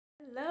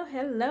Hello,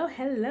 hello,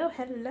 hello,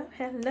 hello,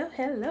 hello,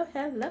 hello,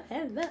 hello,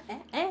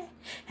 hello.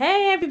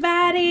 Hey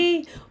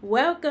everybody,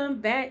 welcome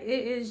back.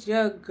 It is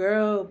your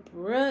girl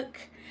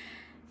Brooke.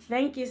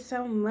 Thank you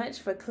so much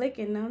for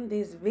clicking on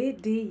this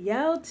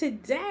video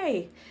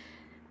today.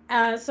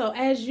 So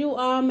as you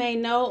all may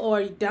know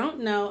or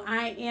don't know,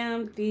 I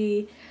am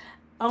the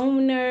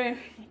owner,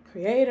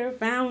 creator,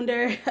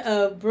 founder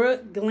of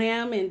Brooke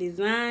Glam and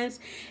Designs.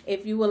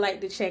 If you would like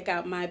to check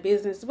out my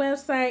business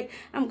website,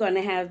 I'm going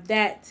to have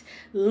that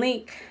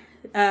link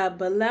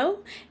below.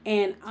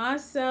 And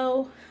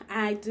also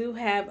I do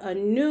have a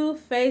new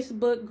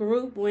Facebook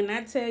group. When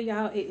I tell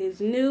y'all it is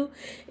new,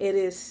 it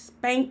is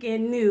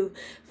spanking new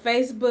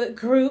Facebook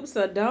group.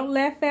 So don't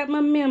laugh at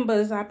my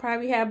members. I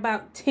probably have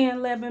about 10,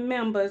 11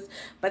 members,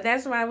 but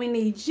that's why we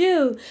need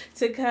you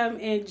to come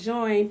and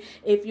join.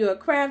 If you're a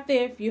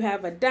crafter, if you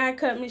have a die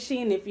cut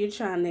machine, if you're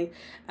trying to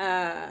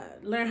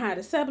learn how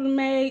to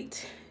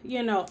sublimate,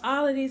 you know,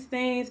 all of these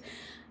things.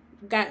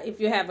 If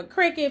you have a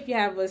Cricut, if you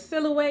have a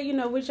Silhouette, you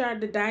know, which are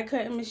the die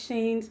cutting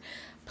machines,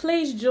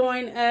 please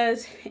join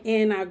us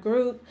in our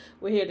group.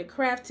 We're here to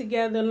craft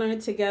together, learn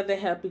together,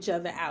 help each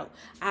other out.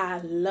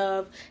 I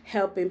love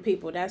helping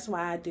people. That's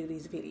why I do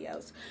these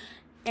videos.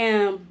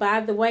 And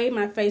by the way,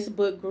 my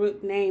Facebook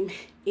group name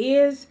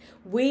is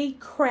We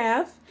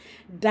Craft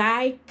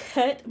Die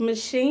Cut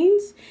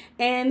Machines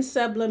and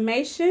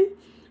Sublimation.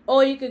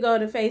 Or you could go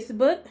to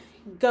Facebook,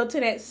 go to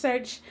that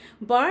search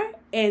bar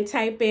and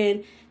type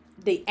in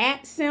the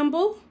 @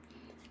 symbol,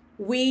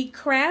 We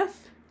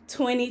Craft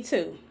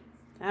 22.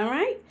 All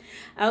right.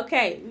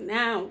 Okay.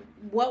 Now,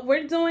 what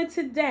we're doing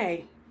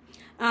today,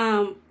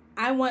 I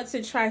want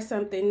to try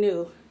something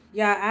new.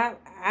 Y'all,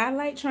 I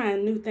like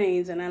trying new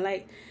things, and I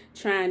like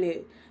trying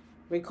it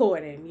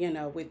recording, you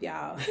know, with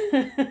y'all.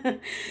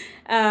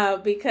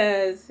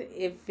 Because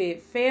if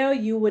it fails,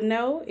 you will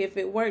know. If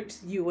it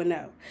works, you will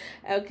know.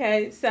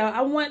 Okay. So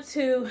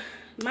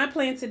my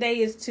plan today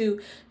is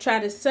to try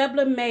to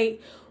sublimate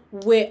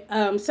with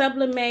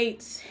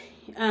Sublimate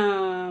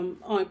on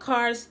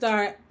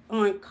cardstock.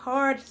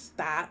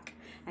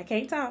 I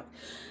can't talk.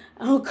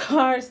 On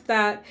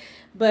cardstock,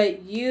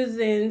 but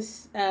using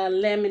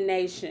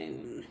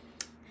lamination.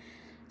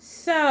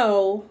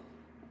 So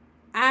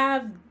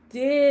I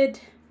did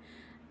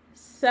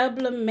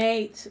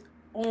sublimate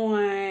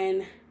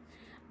on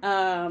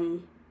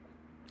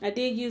I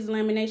did use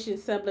lamination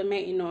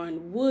sublimating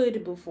on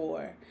wood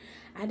before.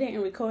 I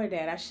didn't record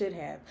that. I should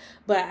have.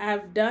 But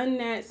I've done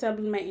that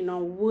sublimating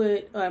on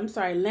wood.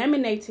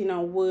 Laminating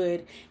on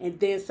wood and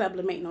then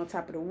sublimating on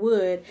top of the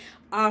wood.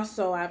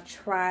 Also, I've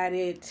tried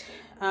it,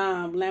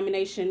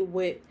 lamination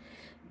with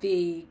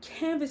the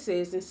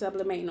canvases and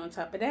sublimating on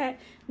top of that.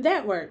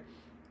 That worked.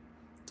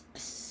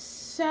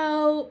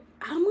 So,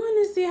 I'm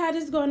going to see how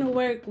this is going to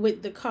work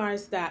with the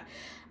cardstock.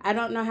 I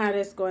don't know how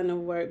that's going to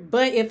work.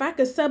 But if I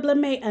could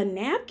sublimate a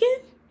napkin,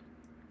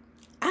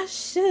 I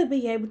should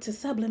be able to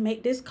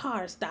sublimate this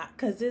cardstock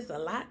because it's a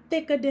lot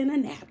thicker than a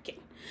napkin.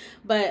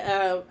 But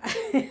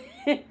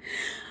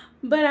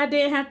but I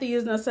didn't have to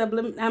use no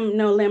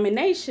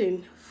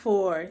lamination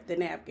for the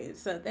napkin.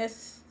 So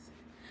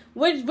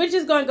we're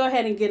just going to go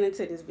ahead and get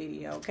into this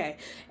video, okay?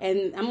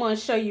 And I'm going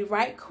to show you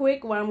right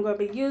quick what I'm going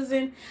to be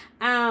using.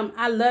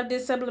 I love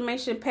this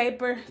sublimation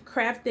paper,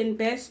 Crafting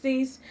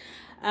Besties.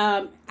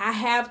 I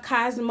have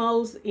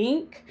Cosmos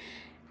ink,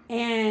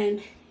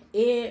 and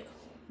it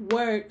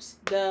works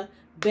the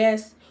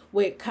best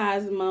with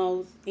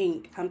Cosmos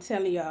ink. I'm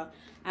telling y'all,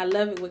 I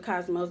love it with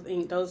Cosmos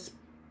ink. Those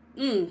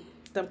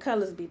the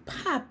colors be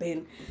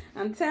popping.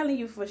 I'm telling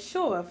you for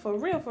sure, for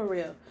real, for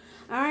real.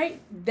 All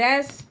right,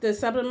 that's the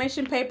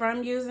sublimation paper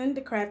I'm using,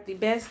 the Crafty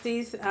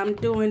Besties. I'm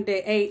doing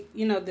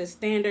the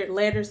standard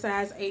letter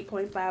size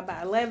 8.5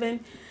 by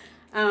 11.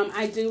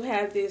 I do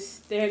have this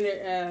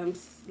standard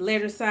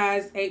letter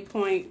size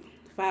 8.5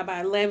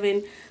 by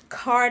 11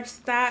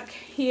 cardstock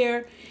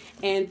here.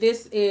 And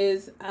this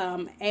is,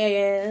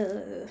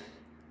 if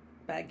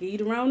I give you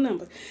the wrong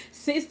number,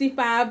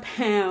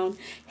 65-pound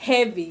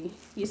heavy.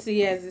 You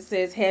see, as it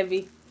says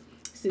heavy,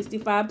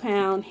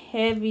 65-pound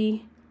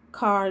heavy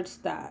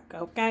cardstock,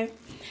 okay?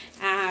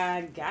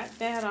 I got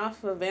that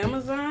off of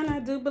Amazon, I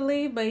do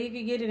believe, but you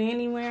can get it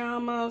anywhere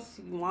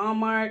almost.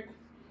 Walmart,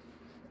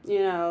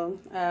 you know,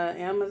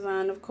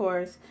 Amazon, of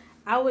course.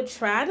 I would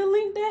try to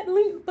link that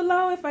link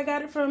below if I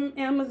got it from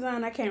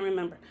Amazon. I can't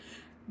remember.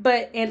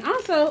 But, and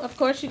also, of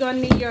course, you're going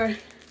to need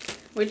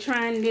we're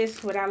trying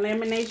this with our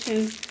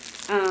lamination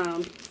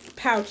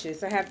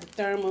pouches. I have the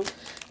thermal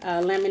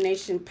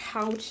lamination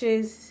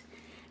pouches,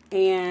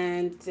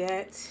 and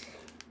that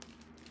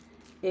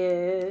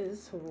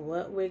is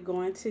what we're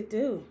going to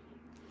do.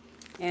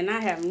 And I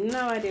have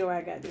no idea where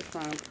I got this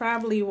from.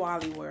 Probably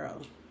Wally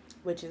World,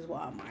 which is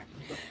Walmart.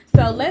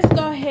 So let's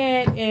go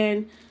ahead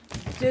and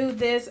do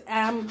this.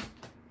 I'm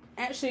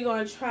actually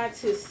going to try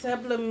to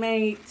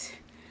sublimate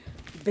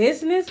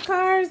business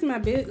cards, my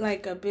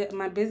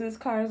business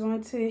cards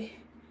onto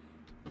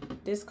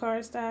this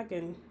cardstock,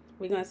 and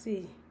we're gonna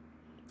see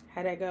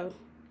how that go,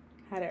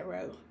 how that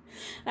roll.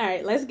 All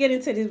right, let's get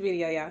into this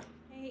video, y'all.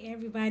 Hey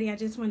everybody, I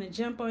just want to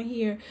jump on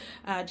here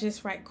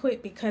just right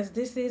quick because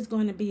this is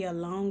going to be a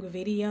long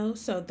video.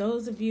 So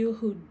those of you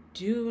who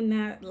do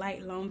not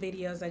like long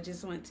videos, I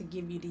just want to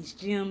give you these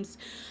gems.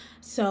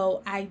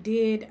 So I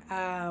did,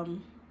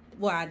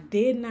 I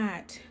did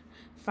not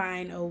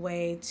find a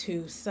way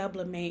to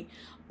sublimate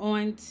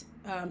on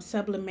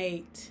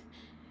sublimate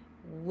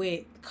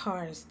with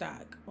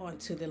cardstock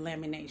onto the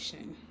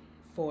lamination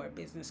for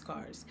business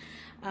cards.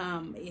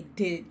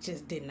 It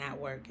just did not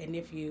work. And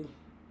if you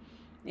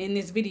in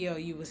this video,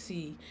 you will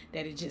see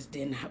that it just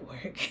did not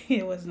work.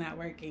 It was not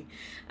working.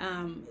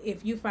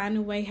 If you find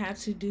a way how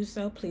to do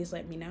so, please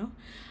let me know.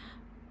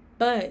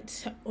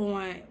 But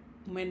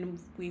when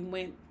we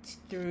went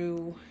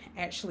through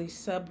actually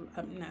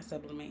not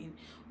sublimating,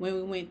 when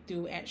we went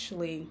through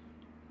actually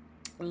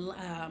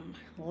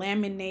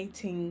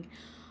laminating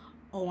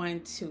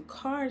onto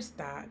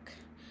cardstock,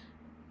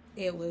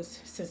 it was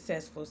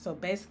successful. So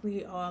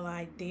basically all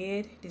I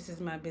did, this is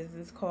my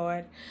business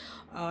card,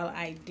 all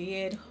I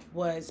did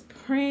was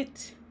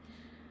print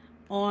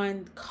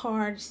on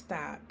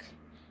cardstock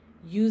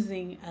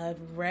using a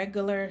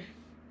regular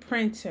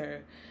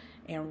printer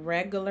and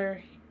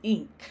regular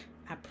ink.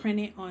 I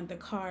printed on the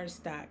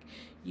cardstock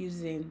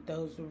using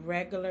those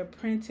regular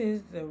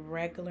printers, the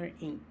regular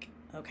ink,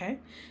 okay?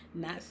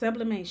 Not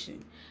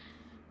sublimation.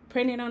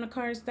 Printed on the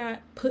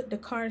cardstock, put the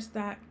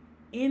cardstock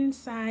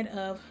inside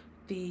of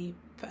the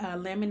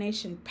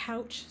lamination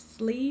pouch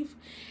sleeve,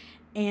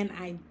 and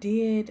I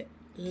did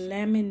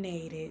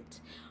laminate it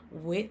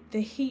with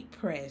the heat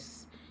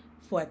press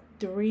for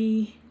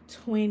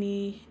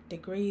 320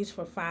 degrees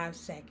for 5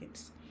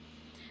 seconds.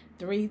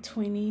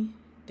 320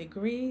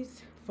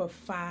 degrees for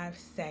 5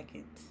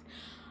 seconds.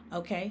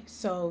 Okay,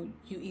 so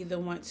you either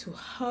want to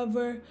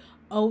hover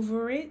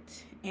over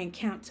it and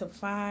count to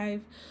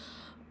 5,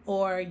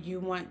 or you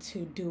want to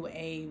do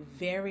a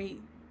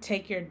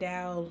take your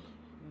dowel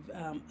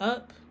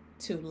up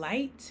to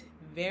light,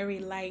 very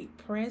light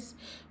press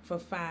for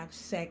 5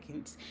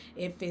 seconds.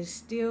 If it's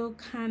still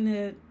kind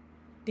of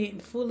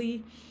didn't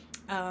fully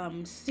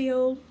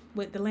seal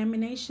with the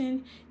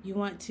lamination, you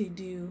want to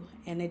do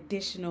an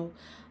additional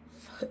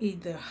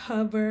either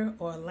hover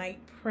or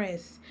light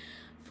press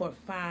for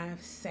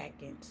 5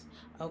 seconds.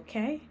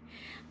 Okay,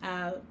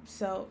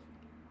 so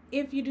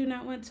if you do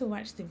not want to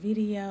watch the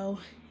video,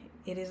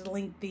 it is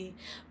lengthy,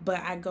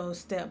 but I go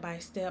step by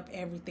step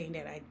everything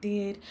that I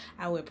did.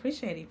 I would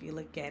appreciate it if you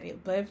look at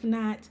it, but if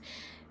not,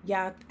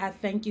 y'all, I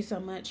thank you so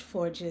much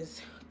for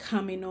just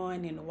coming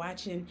on and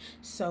watching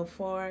so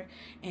far.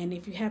 And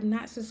if you have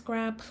not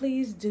subscribed,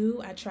 please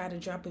do. I try to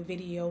drop a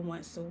video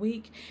once a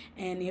week,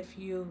 and if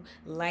you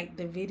like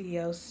the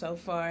video so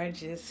far,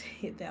 just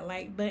hit that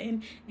like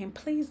button and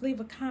please leave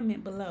a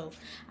comment below.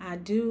 I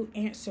do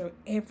answer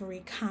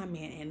every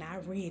comment and I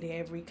read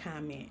every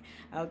comment,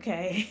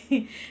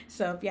 okay?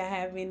 So if y'all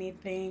have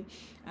anything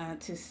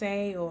to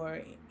say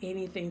or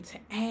anything to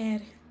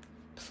add,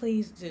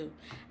 please do.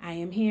 I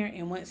am here,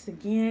 and once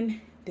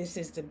again, this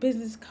is the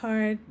business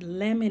card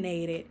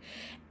laminated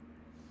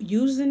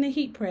using the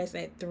heat press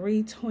at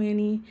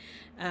 320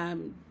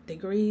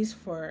 degrees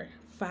for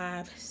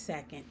 5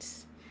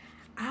 seconds.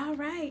 All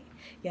right,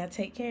 y'all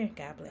take care.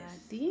 God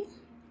bless.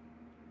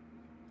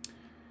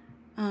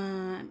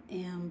 I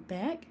am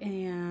back,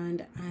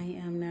 and I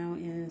am now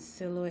in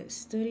Silhouette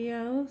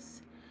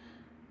Studios.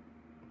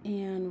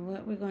 And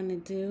what we're going to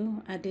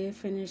do, I did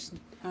finish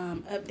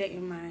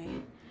updating my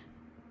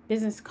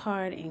business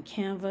card in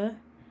Canva.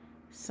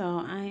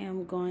 So I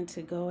am going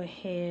to go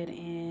ahead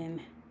and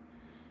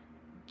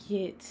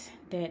get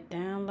that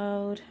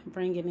download,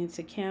 bring it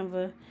into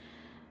Canva.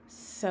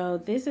 So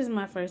this is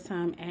my first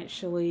time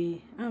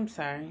actually,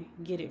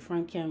 get it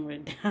from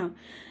Canva down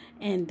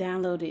and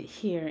download it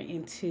here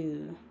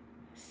into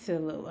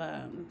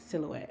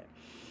Silhouette.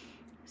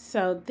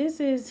 So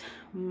this is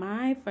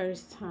my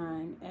first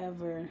time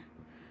ever,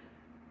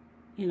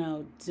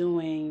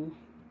 doing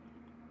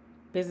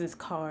business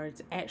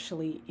cards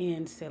actually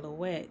in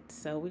Silhouette.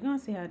 So we're gonna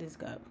see how this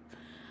goes.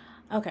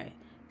 Okay,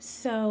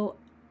 so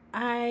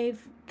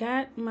I've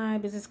got my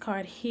business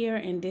card here,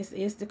 and this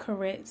is the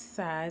correct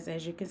size.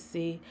 As you can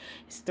see,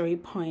 it's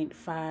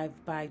 3.5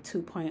 by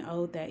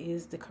 2.0. That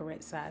is the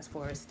correct size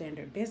for a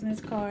standard business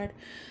card.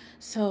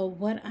 So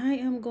what I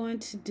am going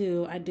to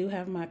do, I do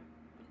have my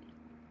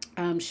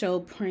show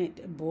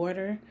print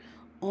border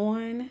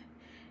on.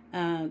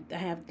 I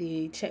have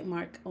the check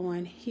mark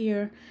on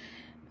here.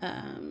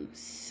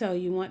 So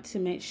you want to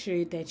make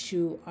sure that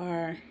you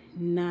are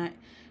not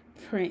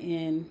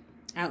printing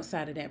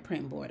outside of that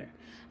print border.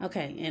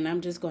 Okay, and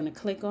I'm just going to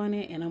click on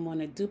it, and I'm going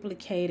to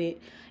duplicate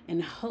it,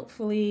 and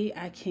hopefully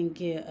I can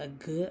get a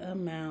good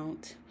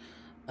amount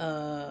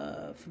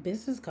of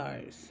business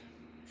cards.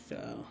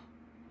 So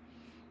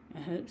I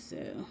hope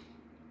so.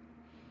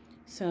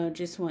 So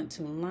just want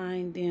to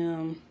line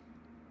them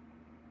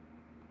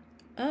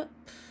up.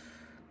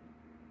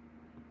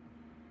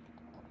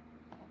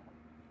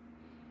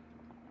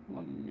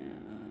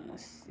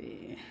 Let's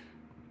see.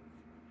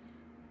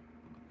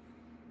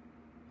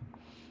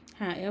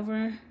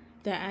 However,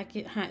 that I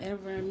could,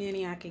 however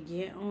many I could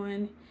get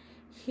on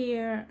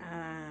here,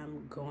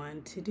 I'm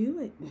going to do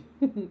it.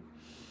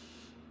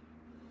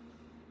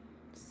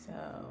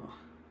 So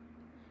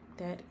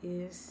that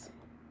is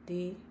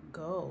the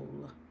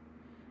goal.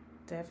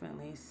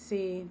 Definitely.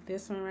 See,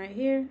 this one right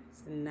here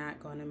is not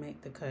going to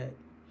make the cut.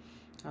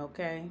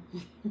 Okay.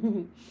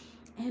 And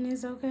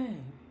it's okay.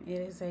 It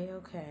is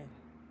a-okay.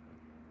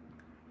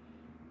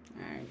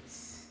 Alright,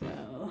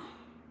 so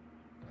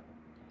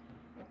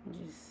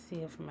just see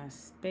if my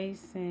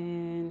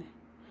spacing,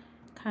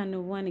 kind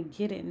of want to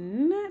get it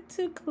not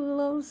too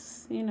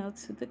close, you know,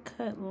 to the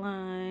cut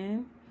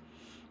line.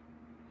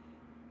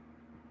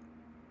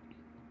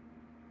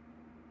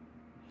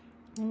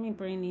 Let me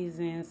bring these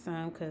in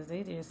some because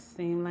they just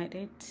seem like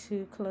they're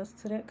too close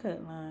to that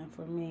cut line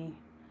for me.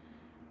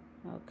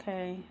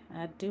 Okay,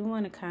 I do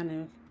want to kind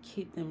of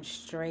keep them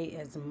straight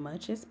as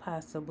much as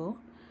possible.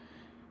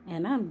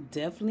 And I'm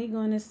definitely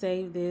going to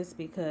save this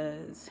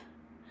because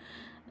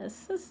a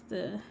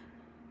sister,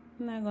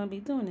 I'm not going to be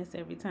doing this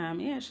every time.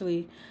 It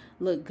actually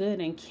looked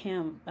good in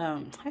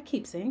I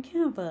keep saying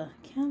Canva.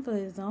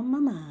 Canva is on my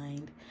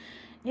mind.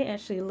 It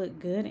actually looked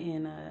good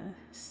in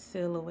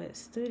Silhouette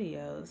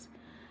Studios.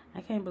 I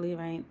can't believe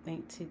I didn't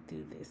think to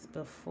do this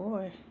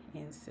before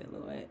in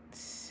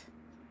Silhouette.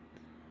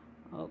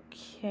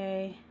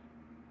 Okay.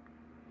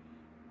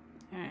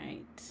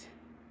 Alright.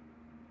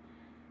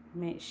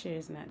 Make sure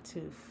it's not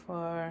too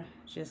far.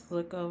 Just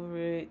look over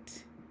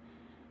it.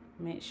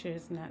 Make sure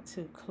it's not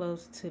too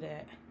close to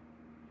that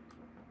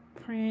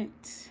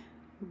print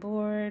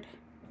borderline.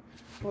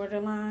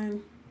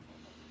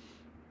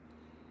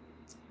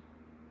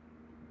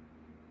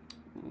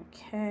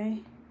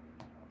 Okay.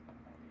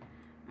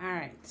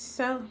 Alright,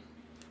 so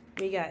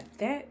we got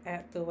that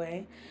out the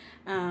way.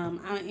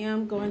 I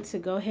am going to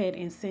go ahead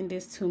and send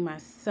this to my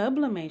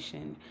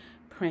Sublimation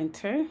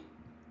printer.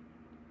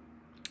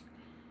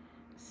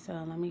 So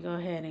let me go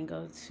ahead and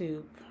go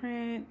to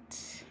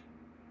print.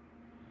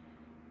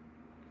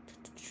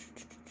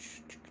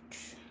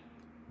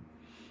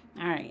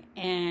 Alright,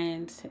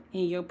 and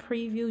in your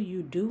preview,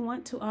 you do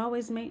want to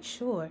always make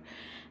sure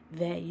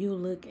that you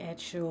look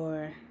at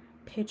your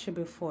picture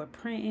before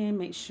printing.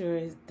 Make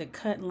sure the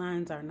cut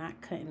lines are not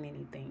cutting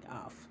anything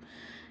off.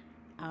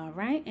 All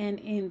right, and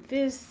in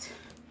this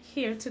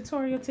here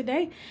tutorial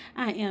today,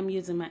 I am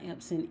using my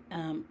Epson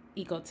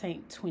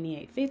EcoTank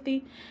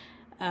 2850.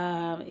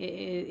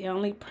 It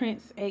only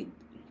prints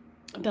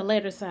the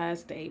letter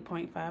size to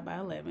 8.5 by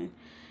 11.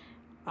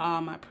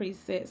 All my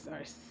presets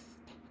are,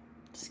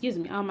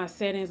 all my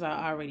settings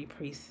are already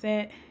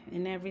preset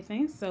and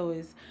everything, so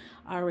it's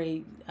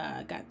already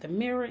got the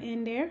mirror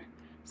in there.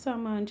 So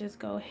I'm going to just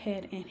go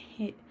ahead and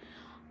hit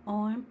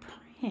on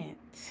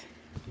print.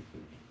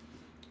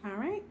 All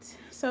right,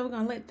 so we're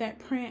going to let that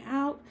print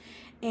out,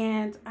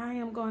 and I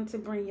am going to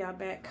bring y'all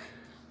back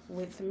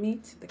with me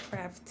to the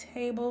craft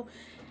table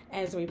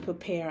as we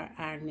prepare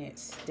our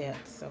next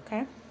steps,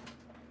 okay?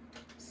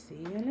 See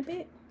you in a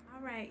bit.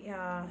 All right,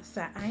 y'all,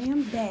 so I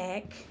am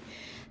back.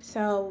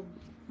 So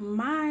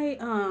my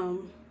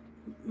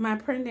my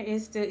printer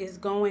is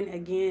going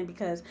again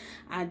because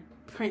I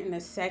printing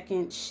a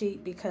second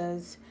sheet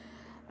because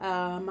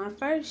my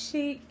first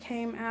sheet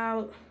came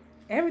out,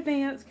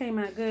 everything else came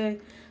out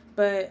good,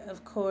 but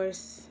of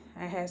course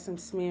I had some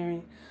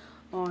smearing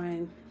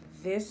on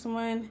this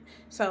one,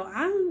 so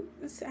I'm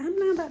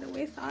not about to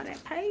waste all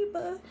that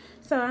paper,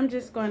 so I'm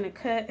just going to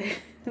cut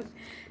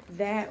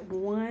that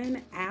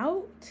one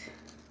out.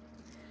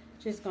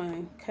 Just going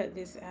to cut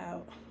this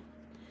out,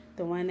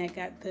 the one that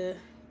got the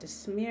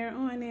smear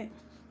on it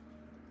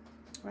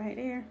right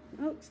there.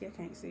 Oops, you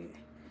can't see it.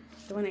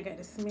 The one that got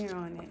the smear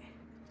on it.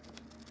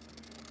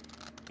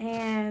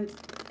 And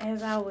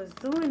as I was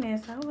doing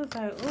this, I was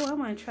like, oh, I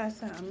want to try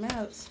something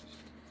else.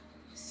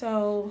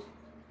 So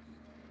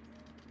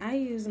I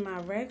use my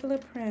regular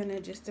printer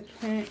just to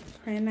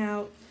print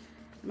out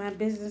my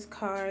business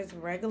cards,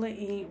 regular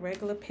ink,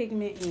 regular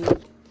pigment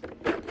ink.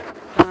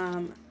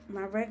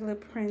 My regular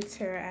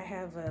printer, I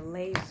have a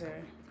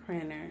laser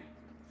printer.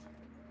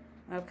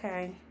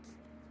 Okay.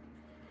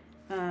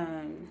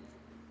 Trying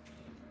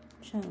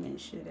to make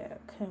sure that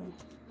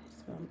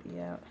it's gonna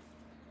be out.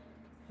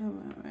 All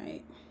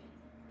right.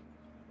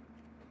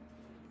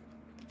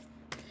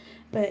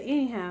 But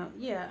anyhow,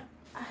 yeah,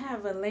 I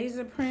have a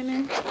laser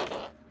printer,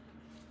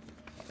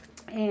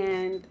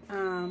 and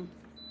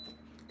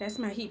that's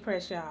my heat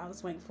press, y'all. I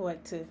was waiting for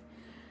it to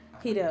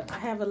heat up. I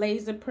have a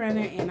laser printer,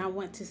 and I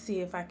want to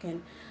see if I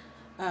can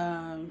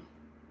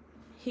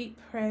heat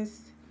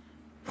press.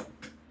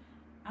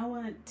 I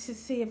want to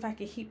see if I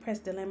can heat press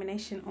the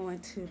lamination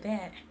onto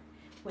that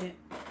with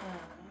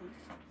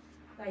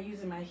by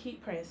using my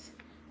heat press.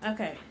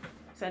 Okay,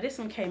 so this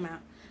one came out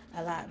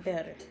a lot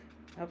better.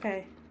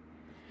 Okay,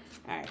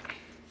 all right.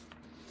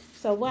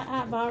 So what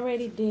I've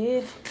already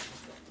did,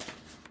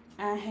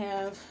 I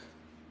have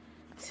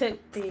took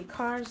the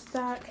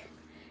cardstock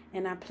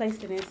and I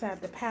placed it inside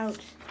the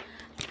pouch.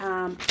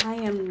 I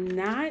am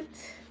not,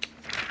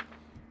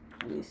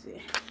 let me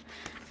see,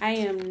 I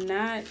am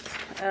not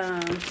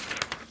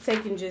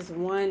taking just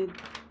one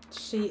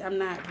sheet. I'm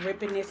not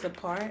ripping this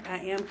apart. I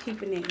am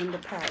keeping it in the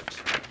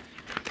pouch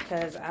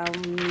because I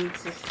need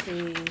to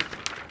see,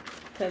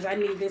 because I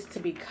need this to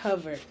be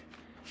covered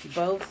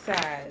both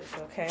sides,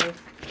 okay?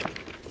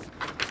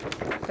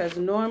 Because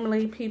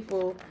normally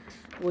people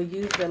will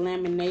use the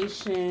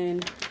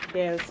lamination.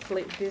 They'll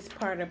split this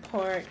part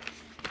apart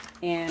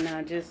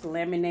and just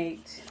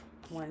laminate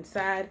one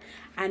side.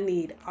 I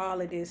need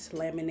all of this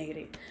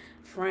laminated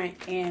front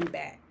and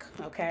back,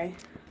 okay?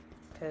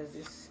 Because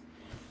it's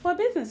for a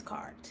business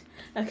card.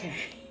 Okay.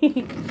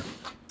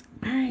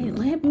 All right,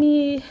 let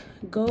me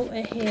go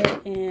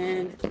ahead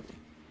and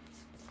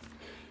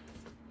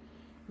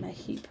my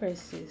heat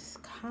press is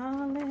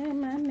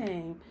calling my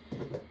name.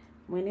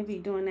 When it be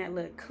doing that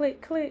little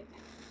click, click,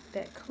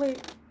 that click,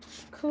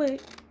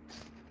 click.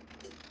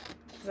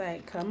 It's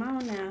like, come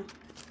on now.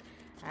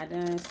 I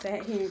done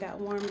sat here and got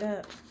warmed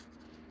up.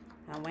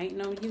 I'm waiting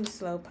on you,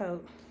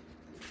 slowpoke.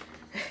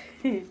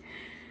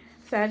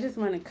 So I just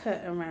want to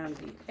cut around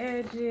the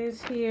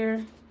edges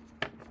here.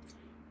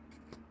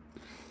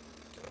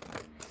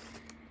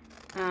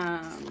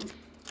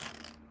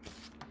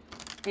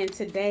 And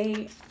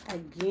today,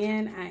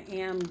 again, I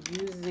am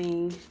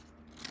using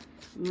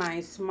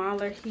my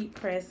smaller heat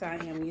press. I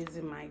am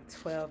using my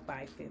 12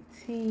 by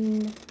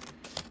 15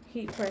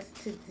 heat press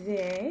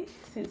today,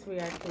 since we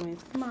are doing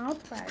small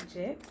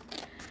projects.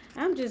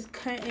 I'm just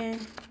cutting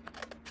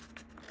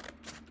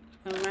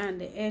around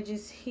the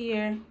edges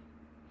here.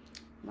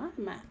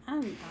 I'm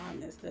all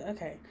messed up.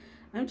 Okay,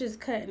 I'm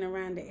just cutting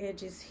around the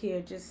edges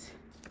here, just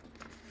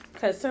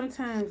because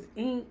sometimes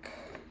ink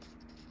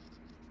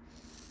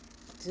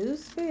do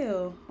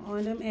spill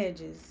on them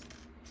edges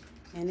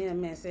and it'll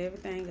mess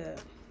everything up.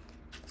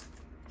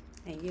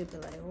 And you'll be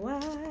like,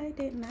 why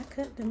didn't I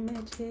cut them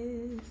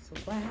edges?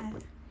 Why?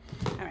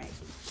 All right.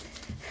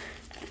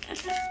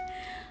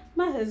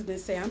 My husband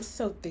say I'm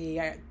so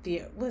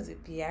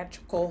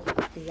theatrical?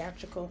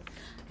 Theatrical?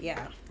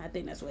 Yeah, I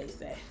think that's what he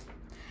said.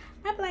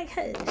 I'm like,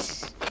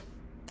 hush.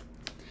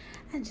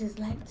 I just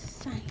like to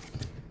sing.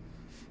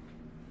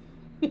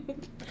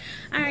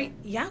 All right,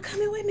 y'all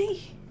coming with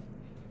me?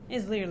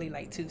 It's literally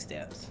like 2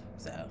 steps.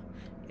 So,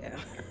 yeah.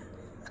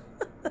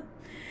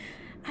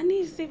 I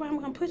need to see where I'm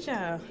going to put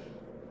y'all.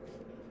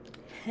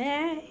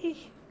 Hey.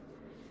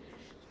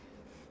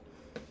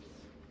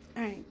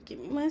 All right, give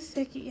me 1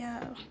 second,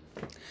 y'all.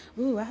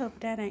 Ooh, I hope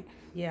that ain't...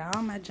 Yeah,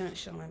 all my junk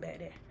showing back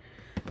there.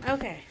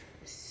 Okay,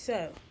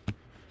 so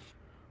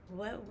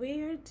what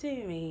we're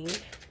doing...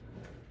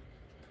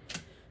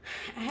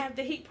 I have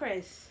the heat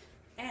press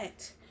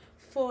at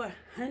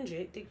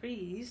 400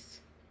 degrees.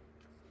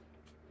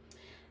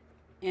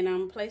 And I'm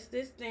gonna place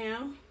this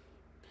down.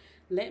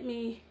 Let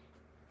me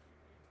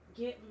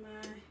get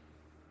my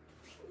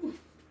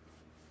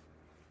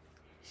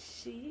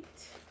sheet.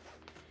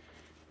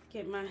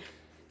 Get my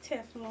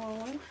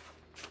Teflon.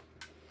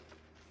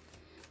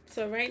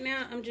 So right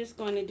now I'm just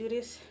going to do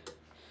this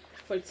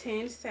for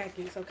 10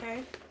 seconds,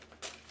 okay?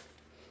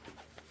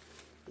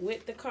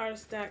 With the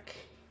cardstock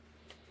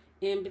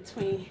in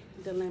between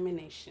the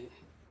lamination.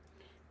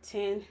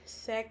 10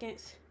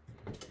 seconds,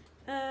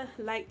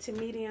 light to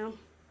medium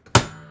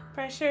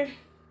pressure.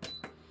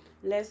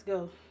 Let's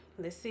go.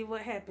 Let's see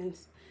what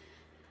happens.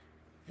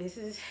 This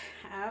is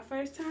our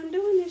first time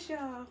doing this,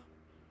 y'all.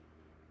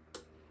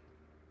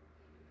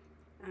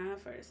 Our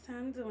first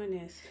time doing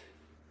this.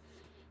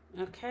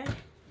 Okay.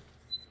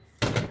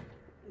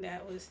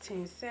 That was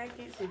 10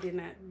 seconds. It did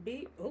not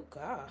beep. Oh,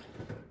 God.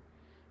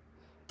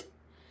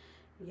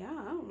 Y'all,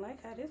 I don't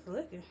like how this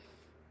looking.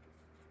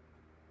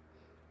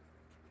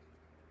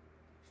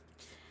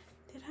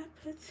 Did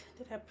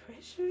I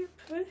pressure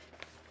put?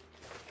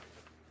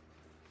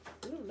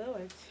 Oh,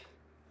 Lord.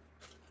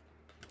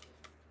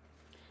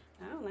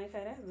 I don't like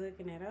how that's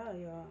looking at all,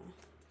 y'all.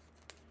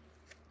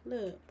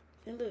 Look,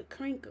 it look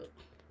crinkled.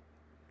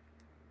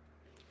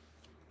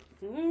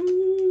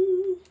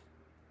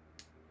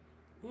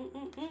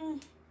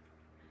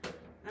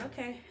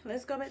 Okay,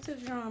 let's go back to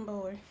the drawing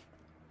board.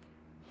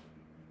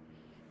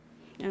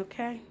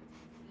 Okay.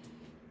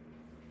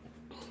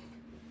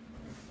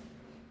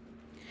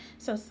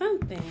 So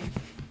something,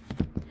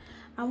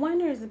 I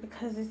wonder, is it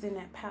because it's in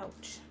that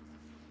pouch?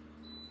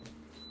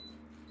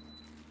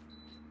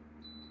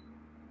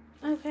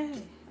 Okay,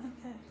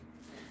 okay.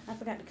 I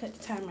forgot to cut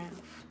the timer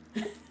off.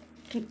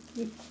 And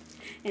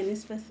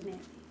it's fussing at me.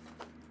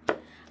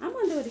 I'm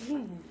gonna do it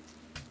again,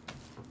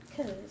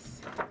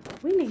 because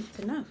we need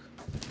to know.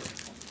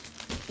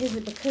 Is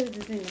it because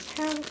it's in the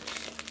pouch?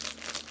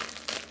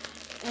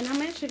 And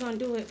I'm actually gonna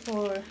do it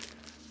for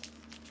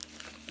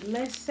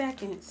less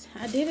seconds.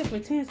 I did it for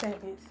 10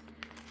 seconds.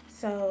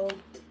 So,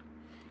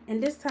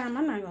 and this time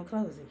I'm not gonna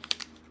close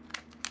it.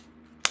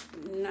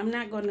 I'm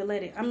not gonna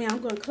let it, I mean,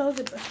 I'm gonna close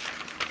it, but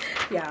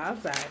yeah,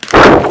 I'm sorry.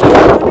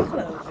 I'm gonna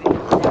close it.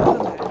 That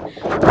was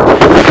a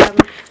lie.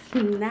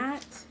 I'm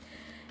not,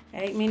 I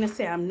ain't mean to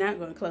say I'm not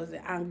gonna close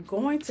it. I'm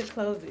going to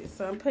close it.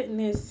 So I'm putting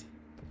this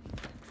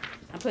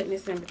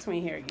in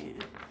between here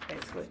again,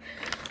 basically.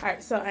 All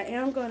right, so I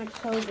am going to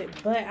close it,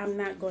 but I'm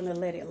not going to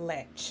let it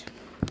latch.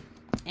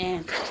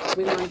 And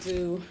we're going to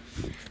do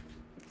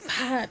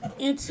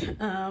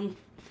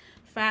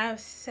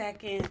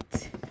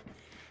 5-second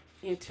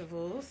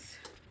intervals.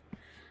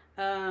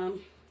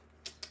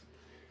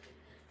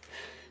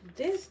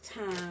 This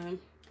time,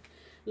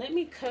 let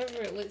me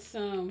cover it with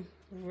some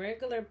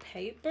regular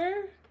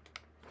paper.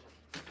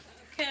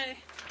 Okay.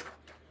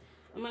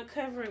 I'm going to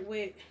cover it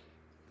with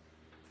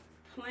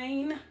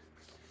plain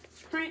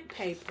print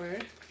paper.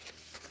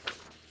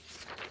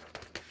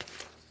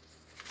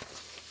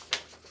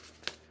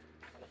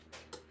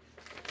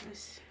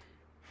 Let's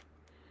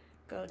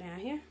go down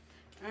here.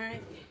 All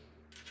right.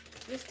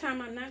 This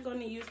time I'm not going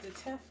to use the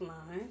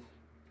Teflon.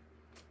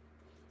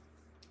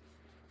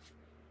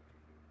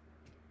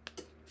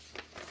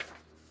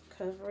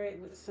 Cover it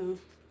with some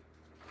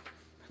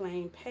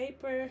plain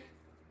paper.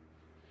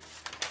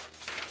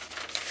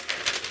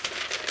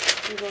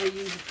 We're going to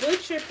use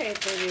butcher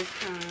paper this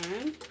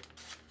time.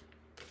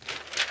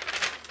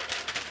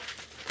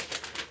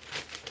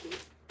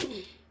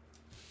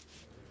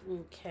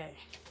 Okay.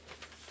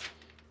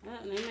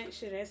 Let me make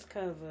sure that's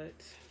covered.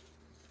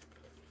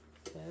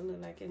 That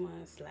look like it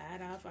want to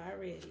slide off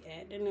already.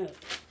 Acting up.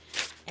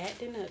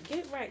 Acting up.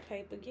 Get right,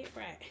 paper. Get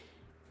right.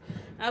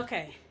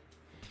 Okay.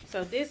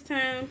 So this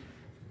time,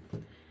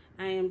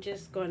 I am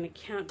just going to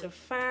count to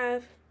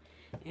 5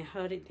 and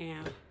hold it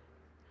down.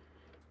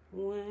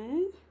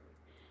 1,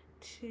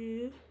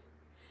 2,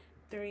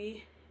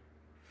 3,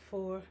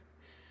 4,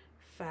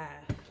 5.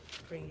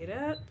 Bring it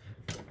up.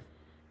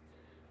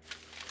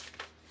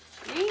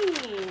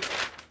 And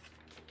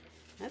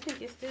I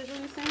think it's still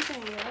doing the same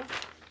thing, y'all.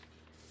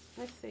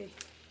 Let's see.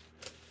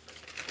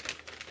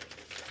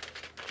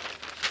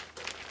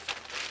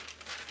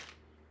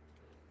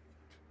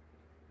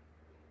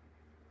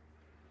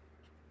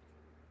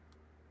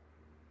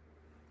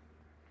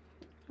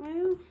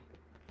 Well,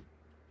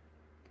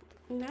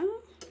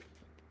 no.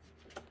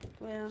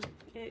 Well,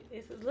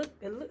 it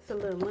looks a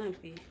little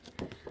lumpy.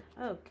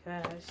 Oh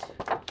gosh.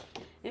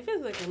 If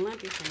it's looking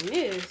lumpy from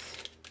this,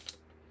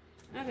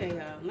 okay,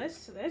 y'all.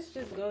 Let's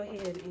just go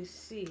ahead and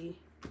see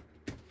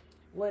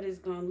what it's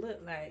gonna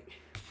look like.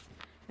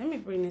 Let me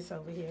bring this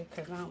over here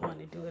because I don't want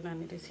to do it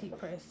under this heat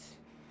press.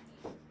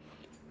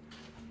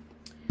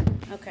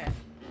 Okay.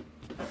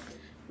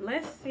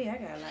 Let's see. I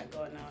got a lot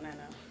going on. I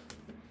know.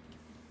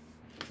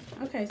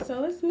 Okay,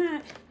 so it's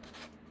not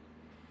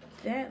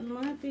that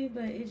lumpy,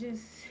 but it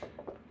just,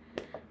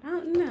 I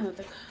don't know.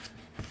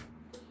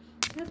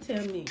 You'll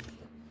tell me.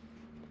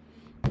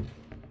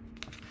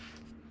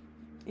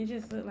 It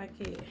just looked like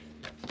it.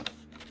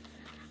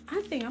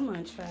 I think I'm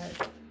going to try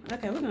it.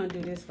 Okay, we're going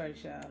to do this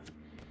first, y'all.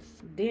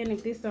 Then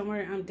if this don't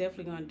work, I'm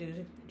definitely going to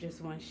do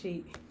just one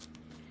sheet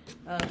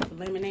of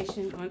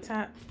lamination on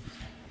top.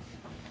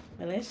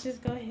 But let's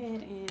just go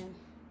ahead and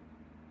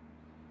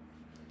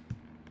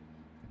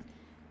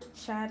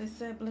try to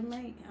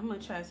sublimate. I'm going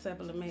to try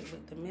sublimate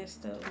with the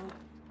messed up one.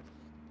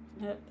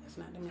 Nope, that's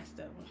not the messed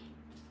up one.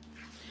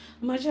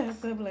 I'm going to try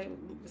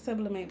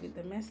sublimate with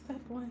the messed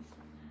up one.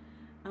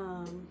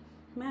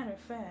 Matter of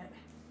fact,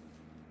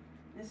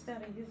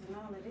 instead of using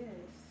all of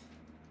this,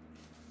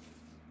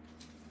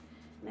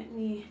 let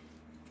me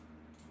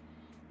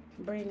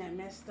bring that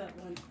messed up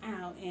one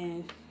out,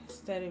 and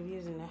instead of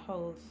using the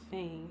whole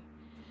thing,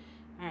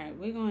 all right,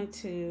 we're going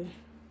to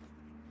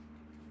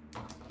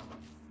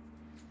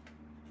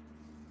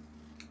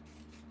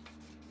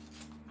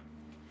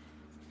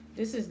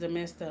this is the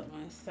messed up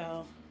one,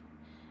 so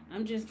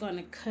I'm just going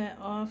to cut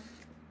off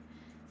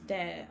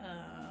that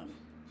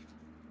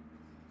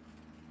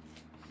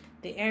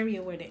the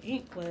area where the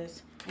ink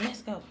was, and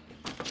let's go.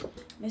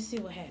 Let's see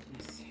what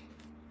happens.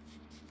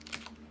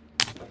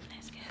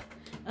 Let's go.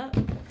 Oh,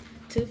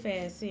 too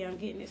fast. See, I'm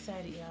getting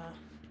excited, y'all.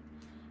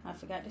 I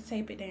forgot to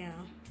tape it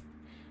down.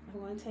 I'm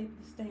going to tape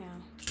this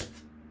down.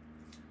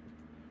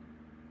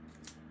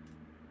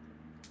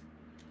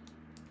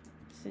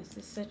 Since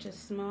it's such a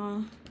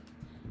small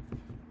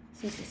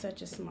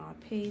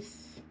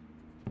piece,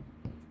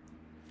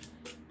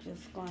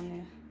 just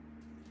going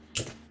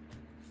to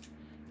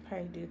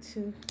probably do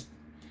 2.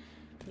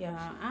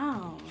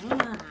 Y'all,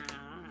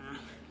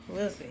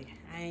 we'll see.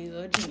 I ain't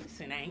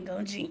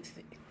gonna jinx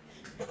it.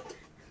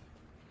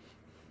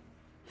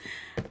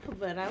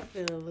 But I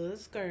feel a little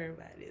scared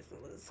by this,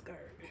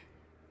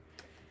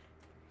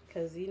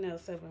 because you know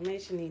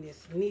sublimation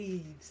needs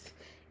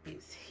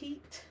its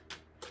heat.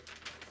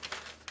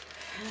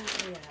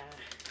 Yeah,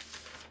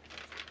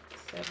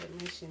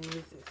 sublimation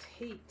needs its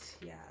heat,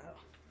 y'all.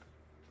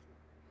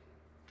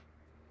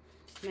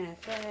 Matter of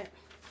fact,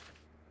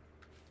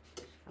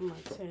 I'm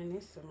gonna turn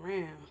this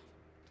around.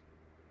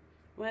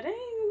 Well, that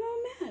ain't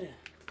gonna matter.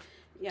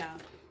 Y'all,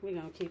 we're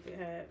gonna keep it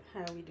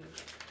how we do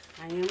it.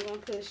 I am gonna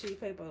put a sheet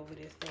of paper over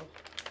this though.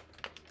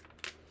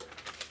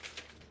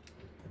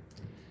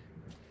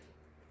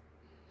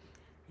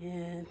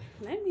 And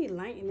let me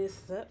lighten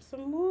this up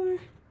some more.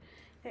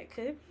 That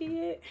could be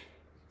it.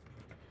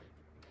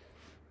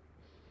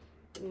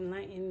 And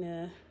lighten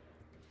the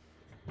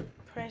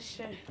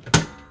pressure.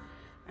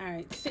 All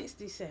right,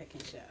 60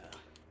 seconds, y'all.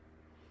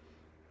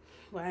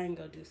 Well, I ain't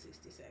gonna do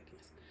 60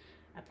 seconds.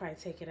 I probably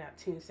take it out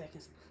 10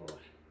 seconds before.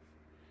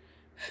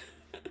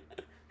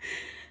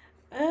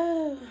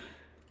 Oh.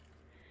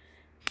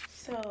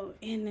 So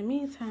in the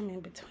meantime, in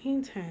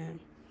between time,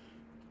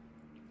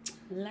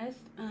 let's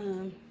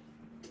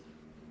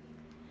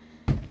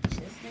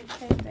just in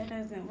case that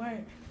doesn't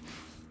work.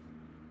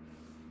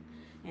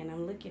 And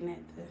I'm looking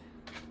at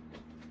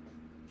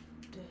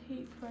the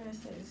heat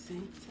press at the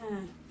same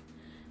time.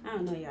 I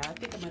don't know, y'all. I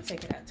think I'm gonna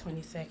take it out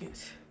 20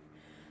 seconds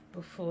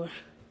before.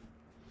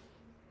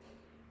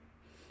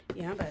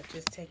 Yeah, I'm about to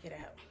just take it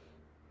out.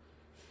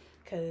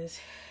 Cause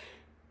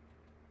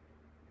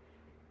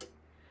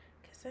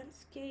I'm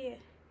scared.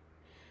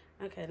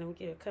 Okay, let me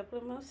give it a couple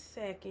of more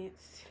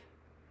seconds.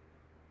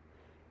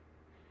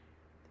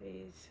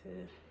 3,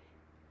 2,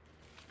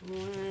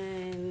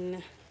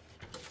 1.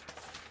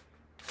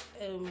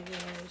 Oh my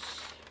gosh.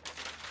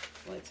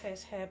 What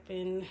has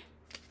happened?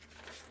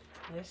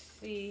 Let's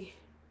see.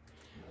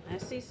 I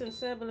see some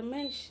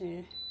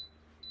sublimation,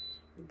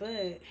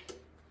 but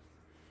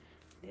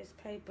this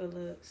paper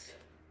looks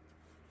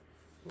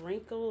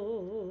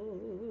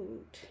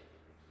wrinkled.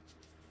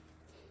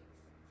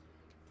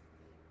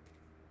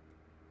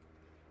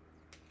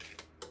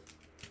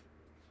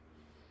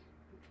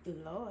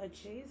 Lord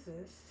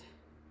Jesus.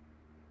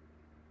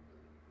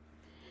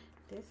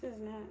 This is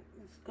not,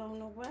 it's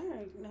gonna work.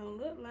 Don't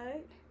look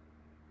like.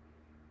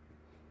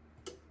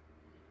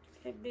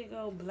 That big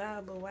old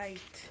blob of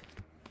white.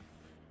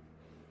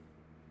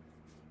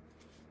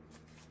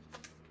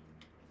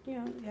 You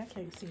know, I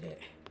can't see that.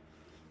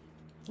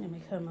 Let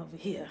me come over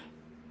here.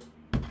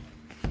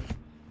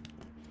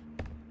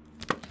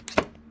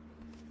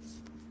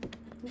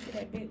 Look at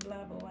that big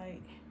blob of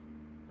white.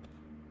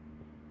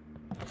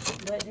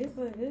 But this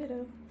look good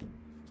though.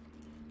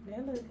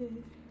 That look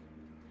good.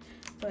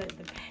 But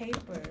the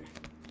paper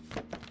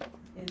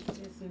is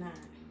just not,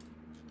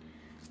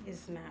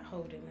 it's not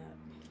holding up.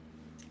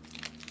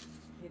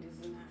 It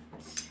is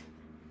not.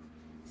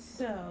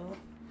 So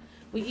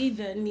we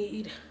either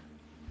need,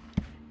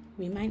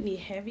 we might need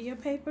heavier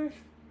paper.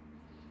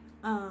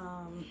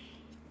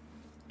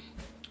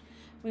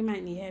 We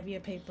might need heavier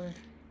paper,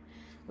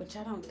 which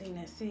I don't think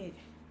that's it.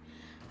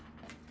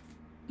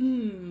 I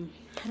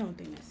don't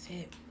think that's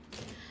it.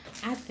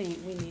 I think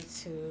we need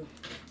to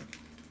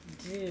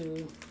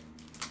do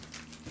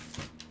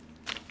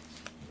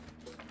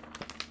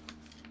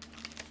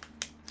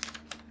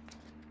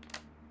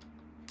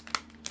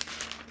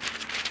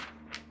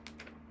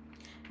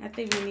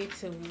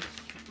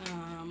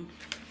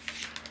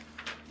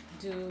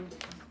do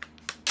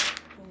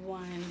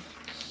one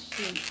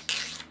sheet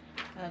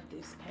of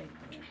this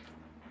paper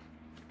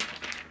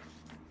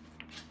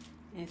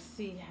and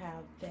see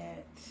how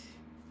that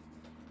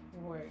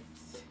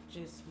works.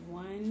 Just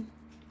one,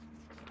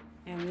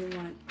 and we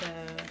want the,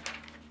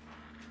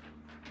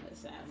 what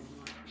side we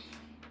want?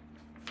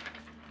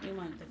 We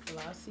want the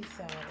glossy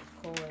side,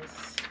 of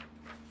course.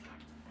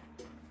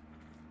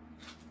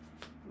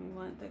 We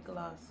want the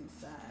glossy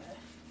side,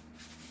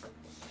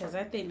 because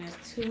I think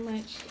that's too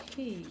much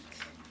heat.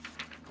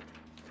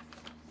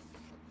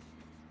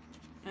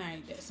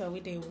 Alright, so we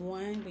did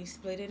one, we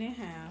split it in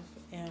half,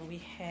 and we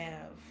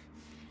have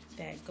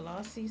that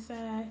glossy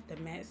side, the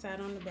matte side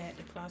on the back,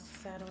 the glossy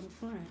side on the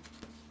front.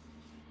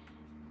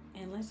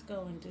 And let's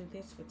go and do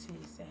this for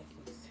 10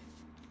 seconds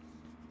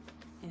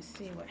and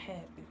see what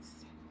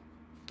happens.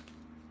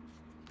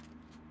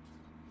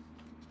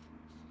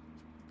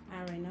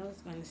 I already know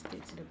it's going to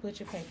stick to the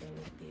butcher paper a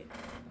little bit.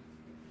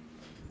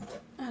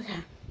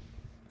 Okay.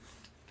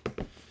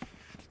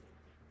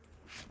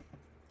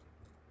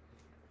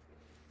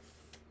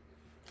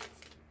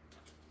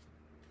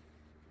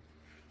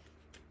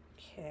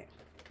 Okay.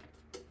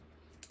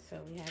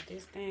 So we have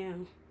this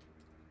down.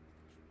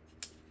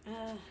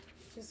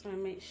 Just want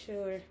to make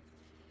sure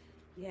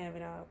you have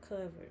it all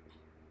covered.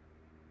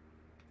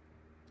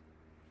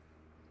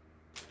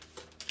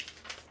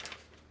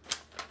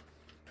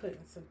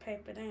 Putting some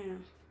paper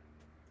down.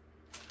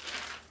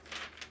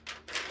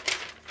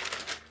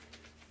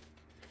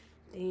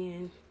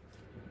 Then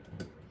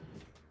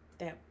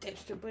that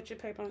extra butcher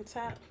paper on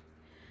top.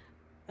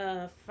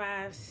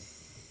 5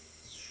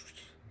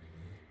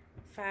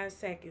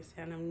 seconds,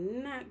 and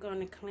I'm not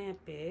gonna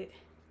clamp it.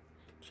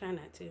 Try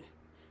not to.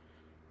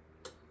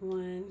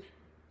 1,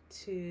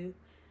 2,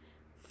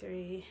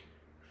 3,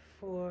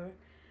 4,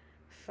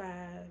 5,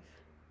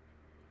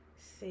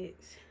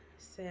 6,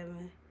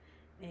 7,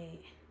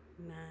 8,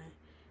 9,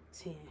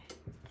 10.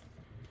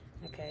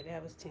 Okay,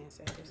 that was 10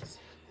 seconds.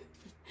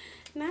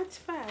 Not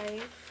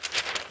 5.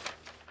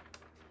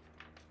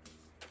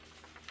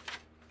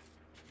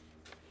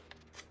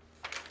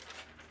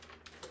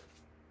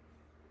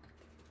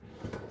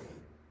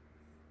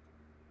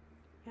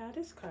 Y'all,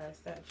 this card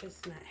start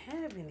just not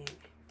having it.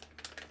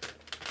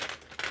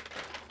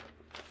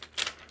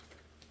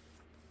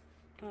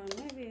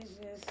 Maybe it's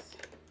just,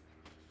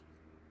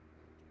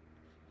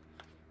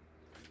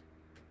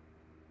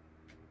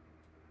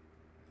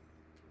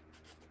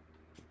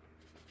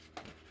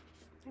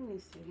 let me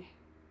see.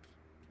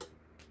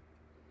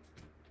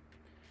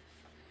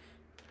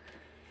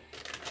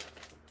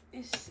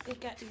 it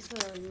got these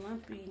little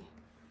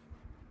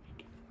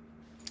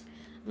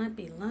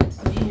lumpy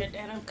lumps in here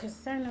that I'm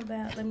concerned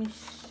about. Let me,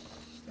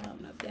 I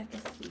don't know if y'all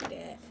can see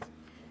that.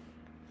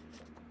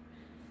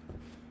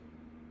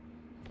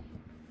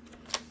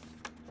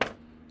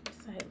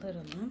 It's like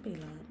little lumpy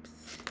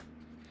lumps.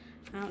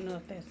 I don't know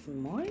if that's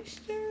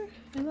moisture.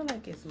 It looks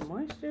like it's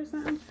moisture or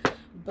something,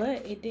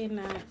 but it did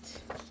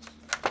not.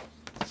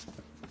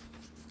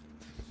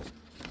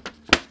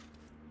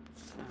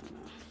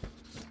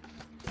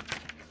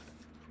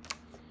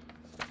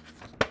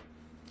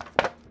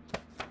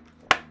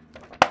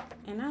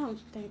 And I don't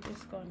think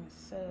it's going to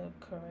sub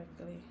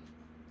correctly.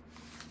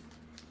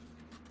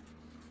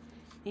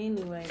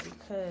 Anyway,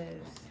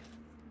 because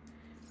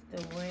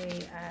the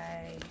way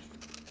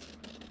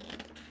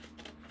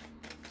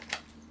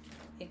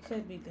it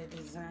could be the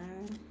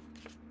design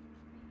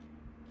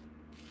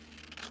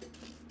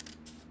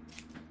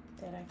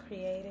that I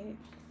created.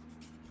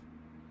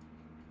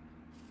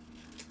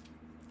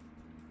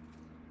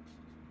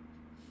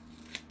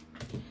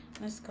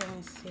 Let's go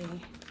and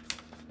see.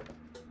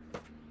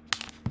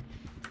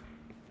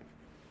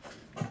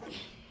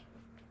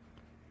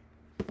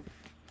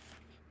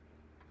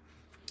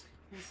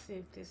 Let's see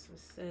if this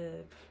was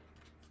sub.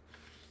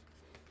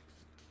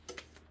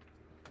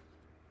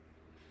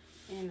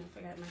 And I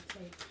forgot my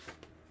tape.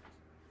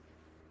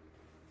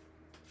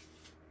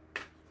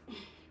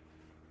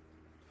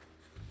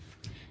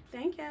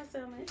 Thank y'all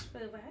so much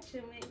for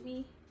watching with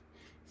me.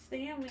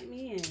 Staying with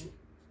me and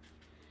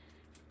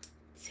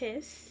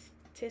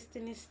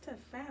testing this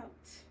stuff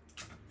out.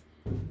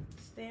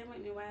 Staying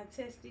with me while I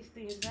test these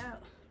things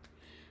out.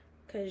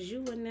 Because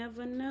you will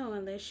never know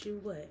unless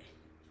you what?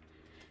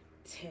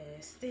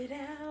 Test it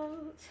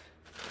out.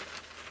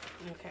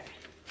 Okay.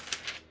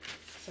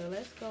 So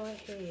let's go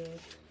ahead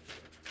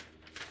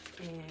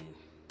and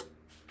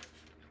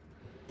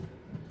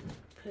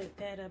put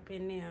that up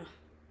in there.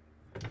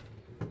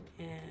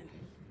 And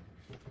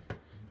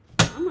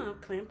I'm gonna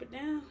clamp it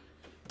down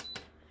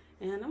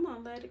and I'm gonna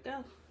let it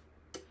go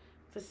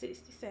for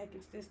 60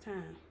 seconds this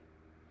time.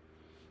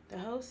 The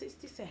whole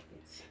 60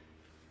 seconds.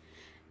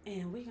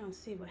 And we're gonna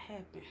see what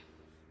happens.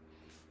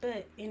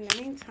 But in the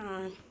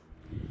meantime,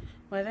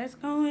 while that's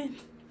going,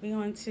 we're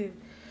going to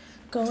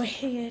go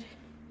ahead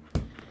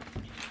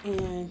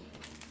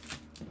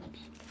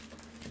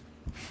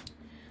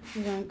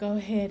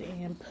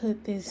and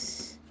put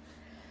this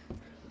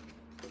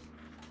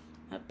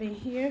up in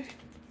here.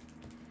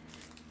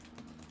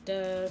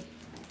 The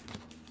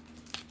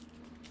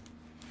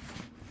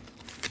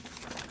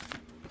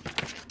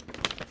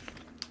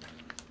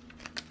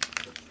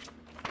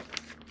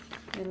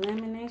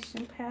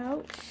lamination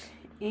pouch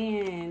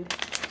and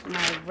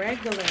my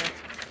regular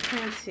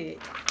printed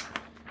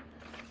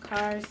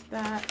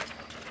cardstock.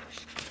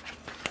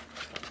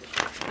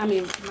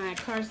 My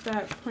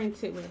cardstock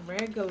printed with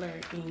regular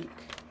ink,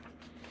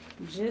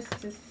 just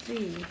to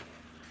see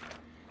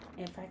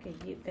if I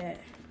could get that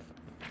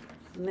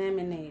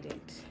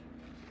laminated.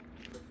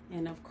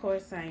 And of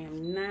course I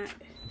am not.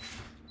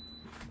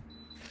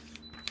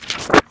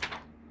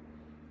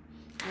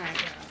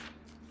 Alright, y'all.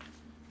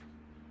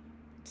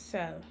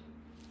 So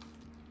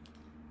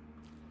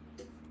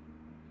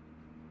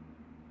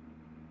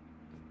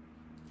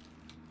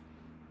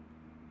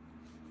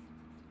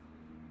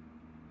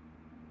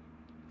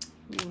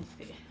let me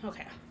see.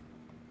 Okay.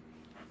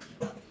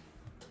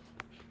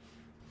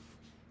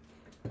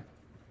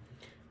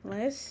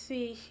 Let's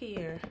see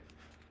here.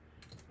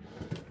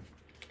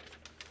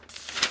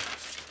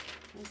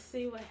 Let's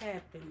see what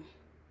happened.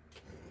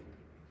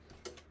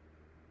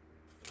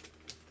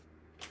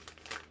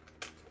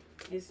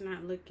 It's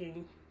not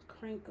looking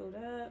crinkled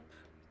up.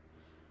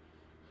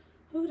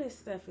 Ooh, this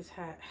stuff is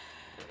hot.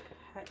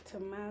 Hot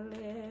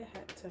tamale,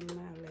 hot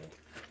tamale.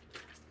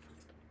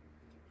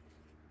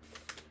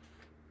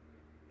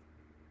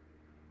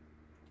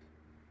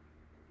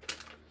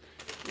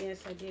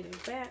 Yes, I did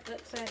it back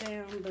upside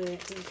down, but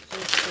it's just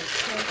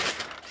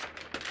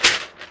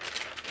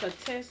for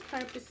test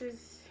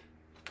purposes.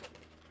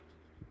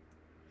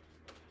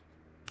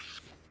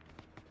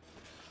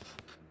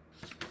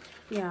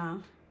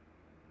 Y'all,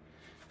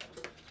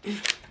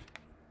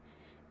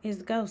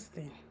 it's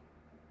ghosting.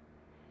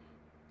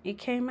 It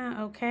came out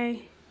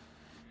okay,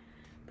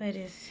 but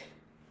it's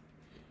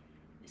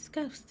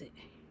ghosted.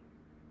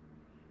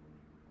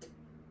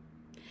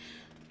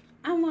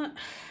 I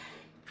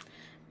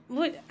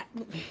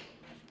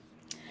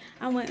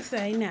wouldn't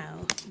say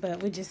no,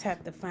 but we just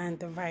have to find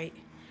the right,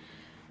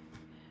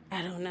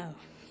 I don't know,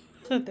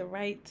 the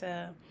right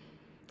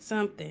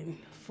something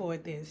for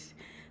this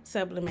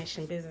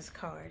sublimation business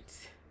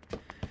cards.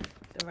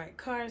 The right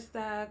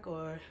cardstock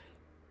or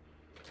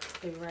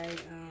the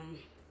right,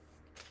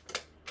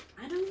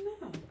 I don't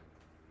know.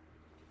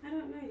 I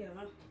don't know,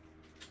 y'all.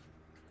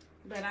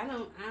 But I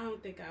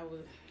don't think I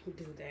would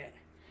do that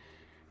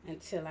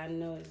until I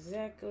know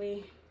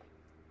exactly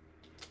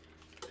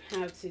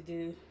how to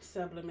do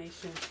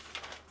sublimation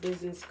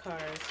business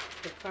cards.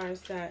 The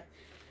cardstock.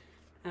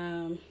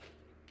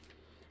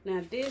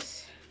 Now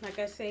this, like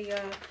I say,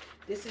 y'all,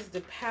 This is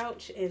the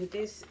pouch, and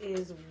this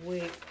is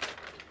with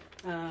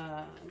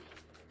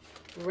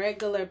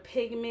regular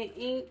pigment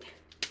ink.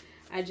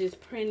 I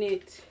just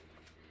printed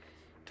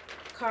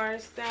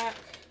cardstock.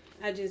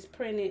 I just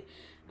printed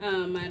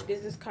my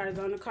business cards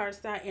on the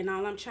cardstock, and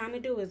all I'm trying to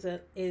do is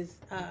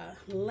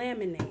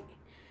laminate.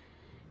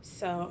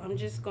 So I'm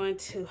just going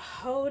to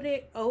hold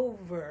it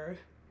over,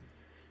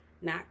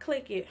 not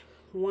click it.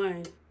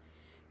 1,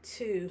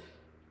 2,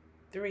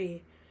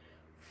 3,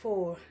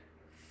 4,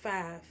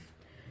 5.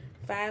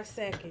 5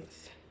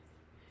 seconds.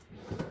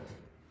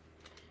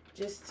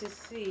 Just to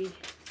see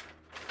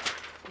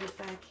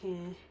if I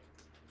can.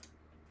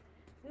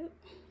 Oop.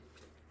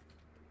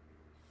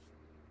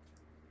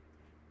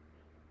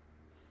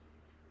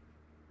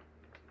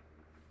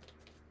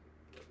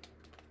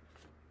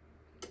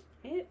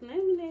 It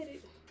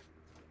laminated.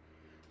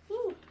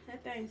 Ooh,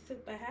 that thing's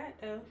super hot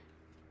though.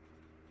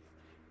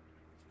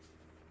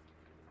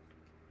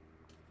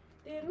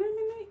 Did it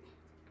laminate?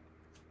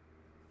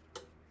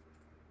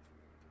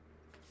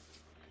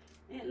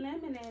 It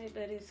laminated,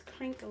 but it's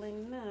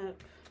crinkling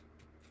up.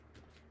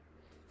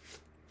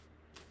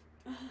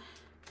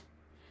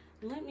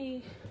 Let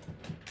me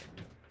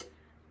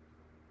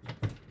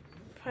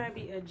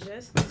probably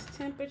adjust this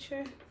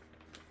temperature.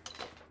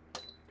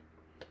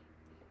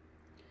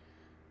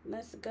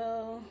 Let's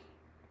go.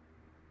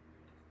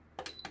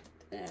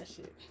 That's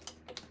it.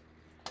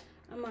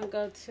 I'm gonna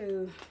go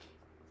to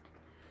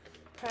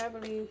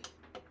probably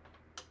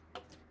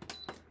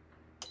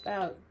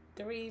about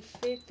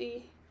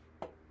 350.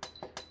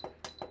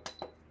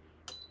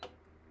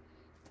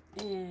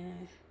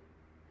 And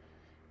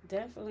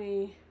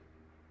definitely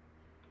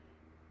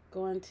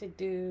going to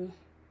do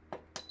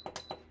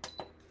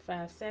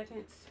 5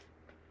 seconds.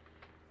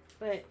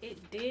 But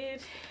it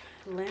did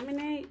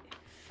laminate,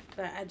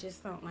 but I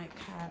just don't like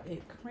how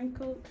it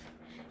crinkled.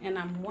 And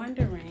I'm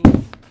wondering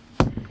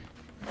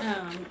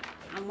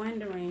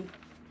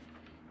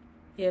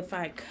if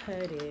I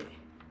cut it.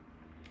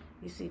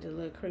 You see the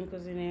little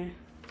crinkles in there?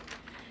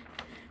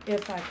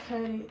 If I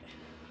cut it,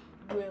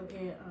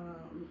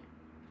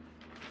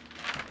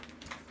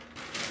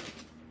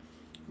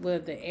 will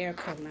the air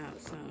come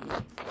out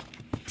some?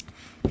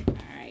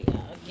 Alright,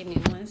 y'all, give me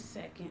 1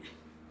 second.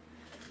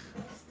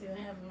 Still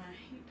have my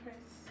heat press.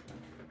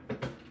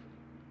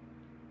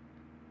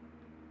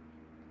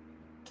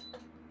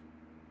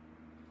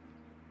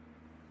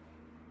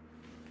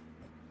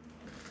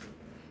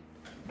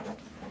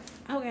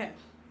 Okay,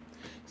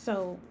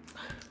 so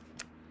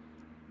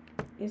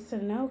it's a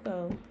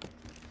no-go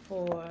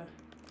for,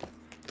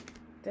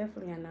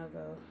 definitely a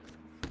no-go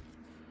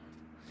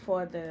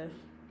for the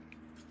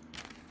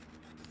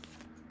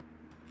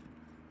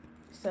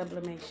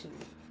sublimation.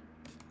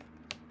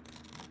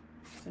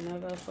 So now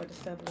go for the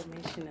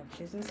sublimation of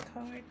business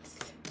cards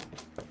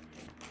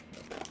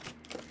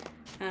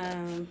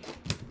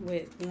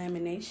with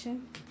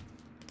lamination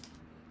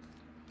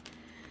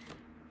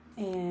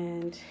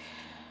and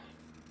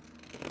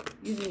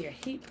using your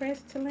heat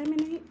press to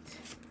laminate.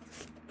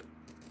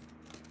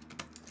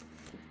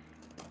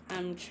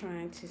 I'm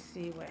trying to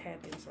see what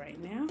happens right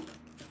now.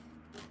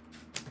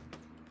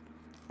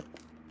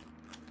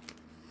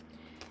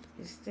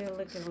 It's still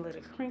looking a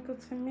little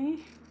crinkled to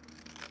me.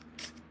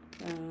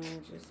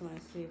 Just want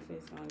to see if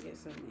it's going to get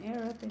some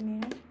air up in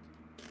there.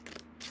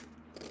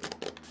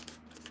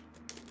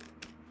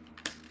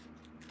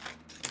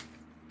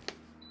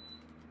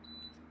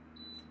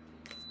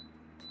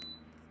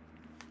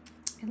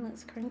 It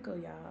looks crinkle,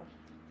 y'all.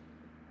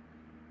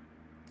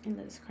 It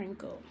looks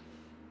crinkle.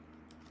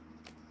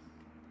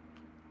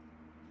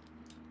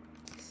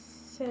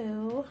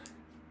 So,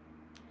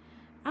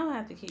 I'll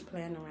have to keep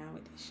playing around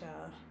with this,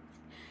 y'all.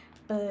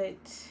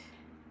 But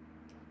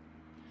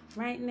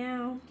right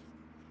now,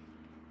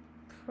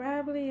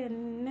 probably a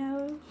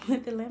no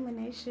with the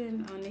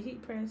lamination on the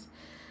heat press,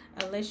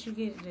 unless you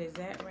get the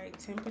exact right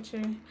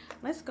temperature.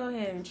 Let's go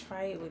ahead and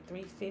try it with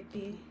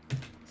 350.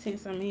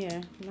 Since I'm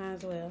here, might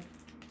as well.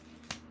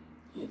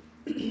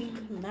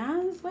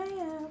 Might as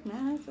well.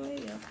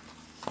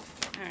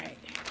 All right.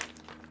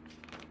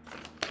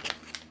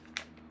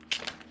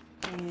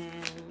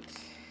 And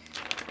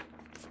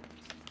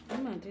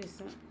I'm gonna do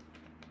something.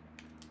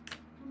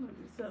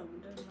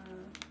 With my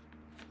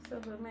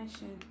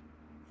sublimation.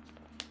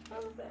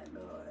 How's that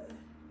going?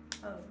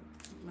 Oh,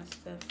 my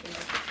stuff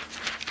there.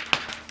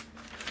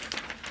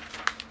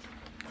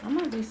 I'm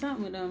gonna do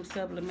something with them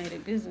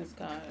sublimated business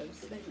cards.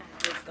 They're not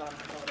just gonna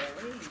go to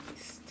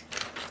waste.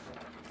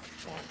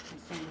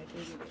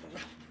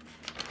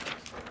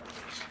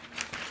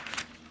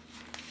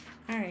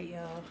 Alright,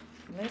 y'all.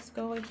 Let's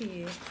go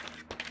ahead.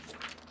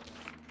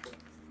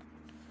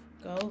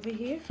 Go over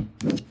here.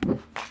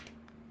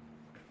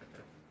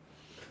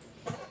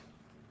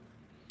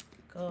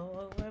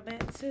 Go over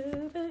back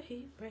to the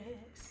heat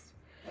press.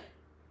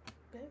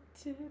 Back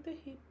to the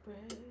heat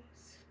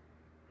press.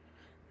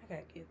 I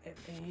gotta get that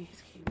thing.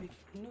 It's keep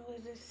making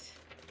noises.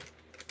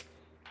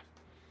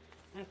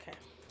 Okay.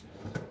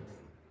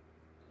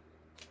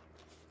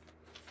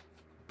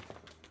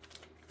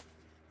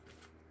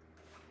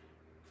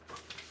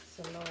 So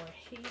to lower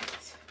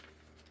heat.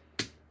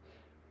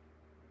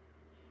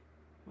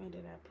 Where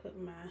did I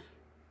put my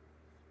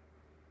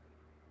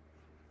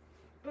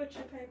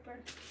butcher paper?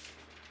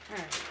 All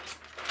right.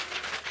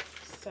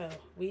 So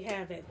we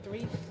have at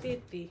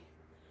 350,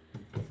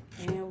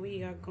 and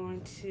we are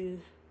going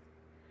to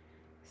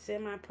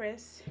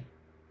semi-press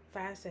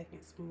 5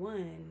 seconds.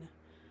 1,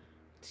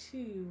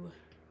 2,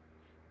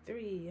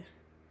 3,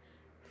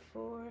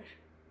 4,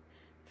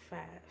 5.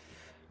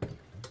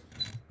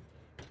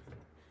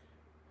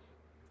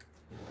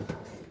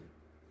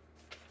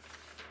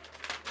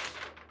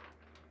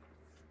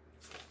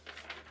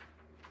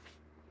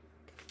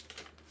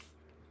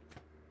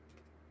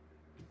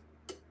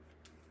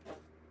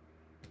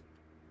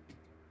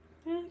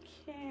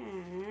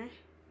 Okay,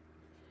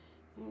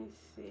 let me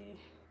see.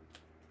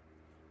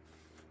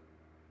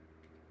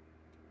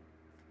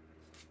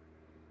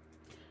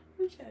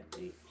 Which I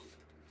think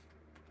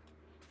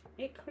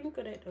it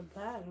crinkled at the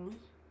bottom,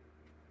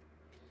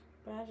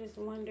 but I just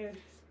wonder.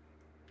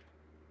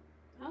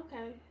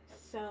 Okay,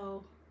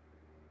 so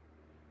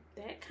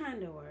that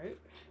kind of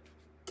worked.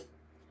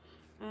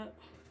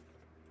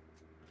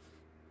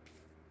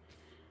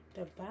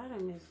 The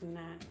bottom is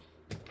not.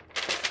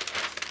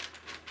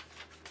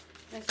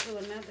 Let's do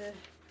another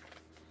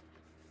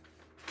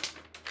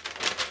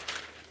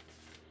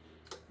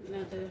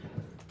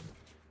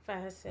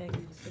 5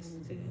 seconds. Let's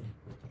do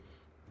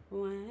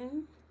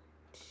 1,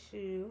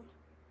 2,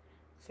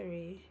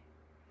 3,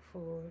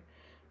 4,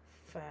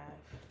 5.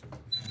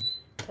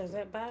 Cause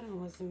that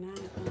bottom was not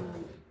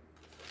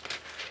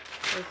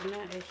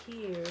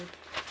adhered.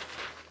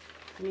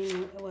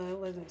 Meaning, well, it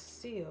wasn't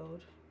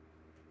sealed.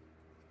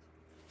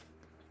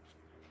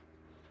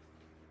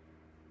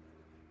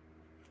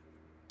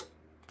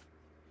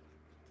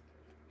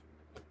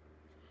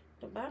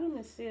 The bottom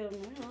is sealed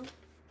now.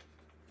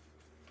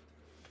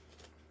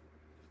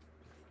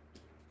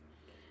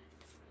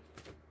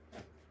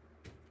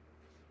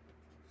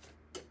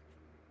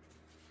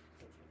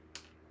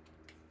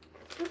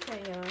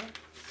 Okay, y'all.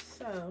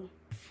 So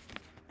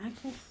I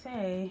can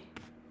say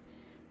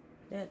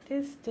that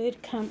this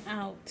did come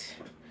out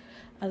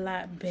a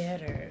lot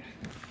better.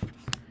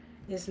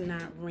 It's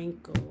not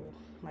wrinkled,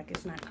 like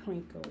it's not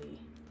crinkly.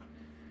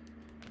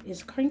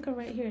 It's crinkled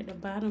right here at the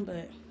bottom,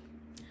 but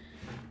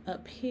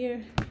up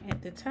here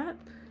at the top,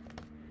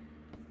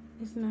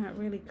 it's not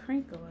really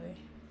crinkly.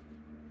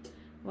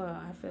 Well,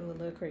 I feel a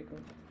little crinkle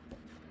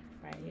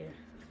right here,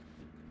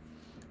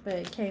 but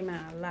it came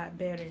out a lot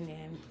better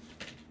than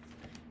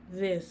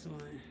this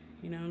one.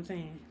 You know what I'm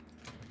saying?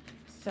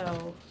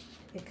 So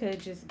it could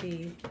just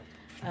be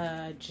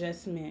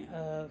adjustment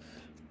of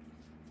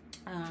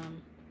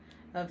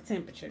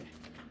temperature.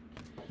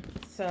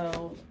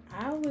 So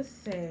I would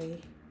say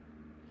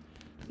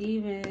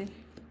even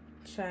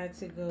try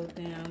to go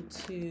down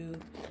to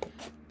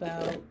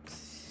about,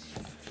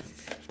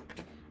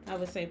 I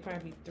would say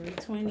probably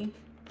 320.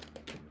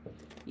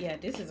 Yeah,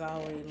 this is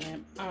all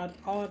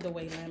the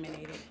way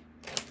laminated.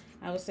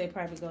 I would say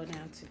probably go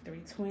down to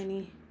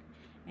 320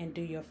 and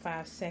do your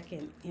 5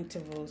 second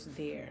intervals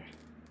there.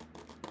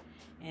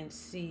 And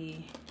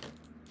see,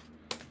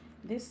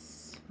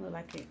 this look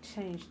like it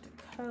changed the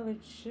color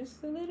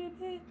just a little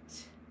bit.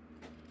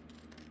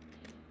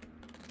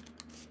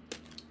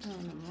 I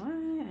don't know why.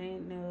 I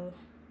ain't know.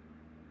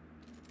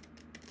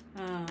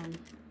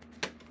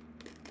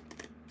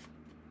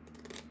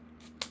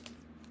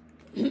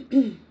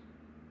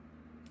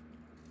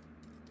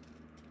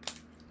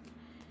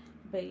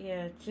 But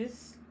yeah,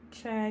 just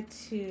try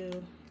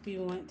to, if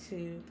you want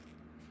to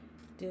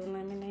do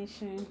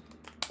lamination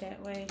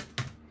that way,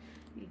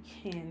 you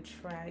can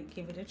try,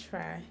 give it a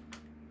try.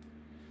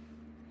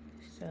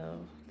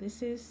 So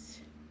this is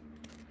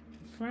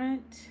the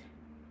front,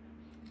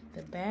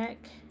 the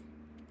back,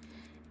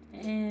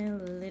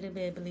 and a little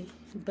bibbly,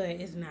 but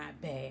it's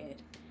not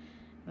bad.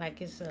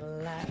 Like, it's a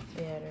lot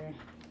better.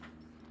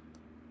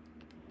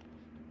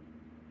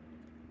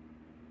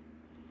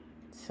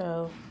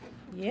 So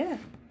yeah,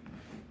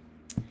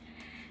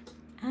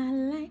 I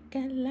like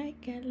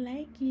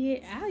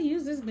it. I'll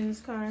use this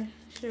business card,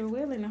 sure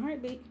will, in a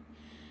heartbeat.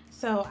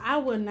 So I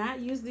will not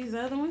use these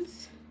other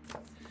ones.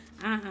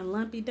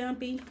 Lumpy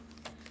dumpy,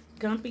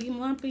 gumpy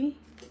lumpy.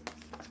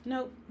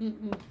 Nope.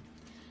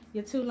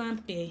 You're too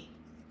lumpy.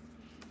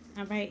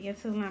 All right, you're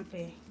too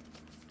lumpy.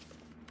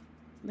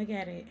 Look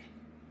at it.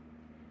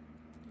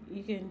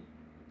 You can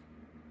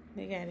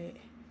look at it.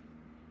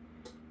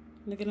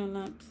 Look at them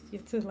lumps.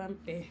 You're too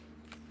lumpy.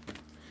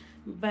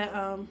 But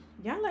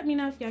y'all let me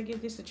know if y'all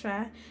give this a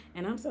try.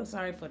 And I'm so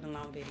sorry for the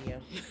long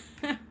video.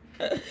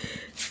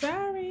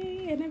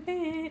 Sorry in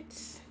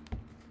advance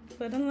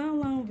for the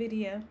long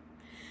video.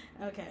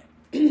 Okay.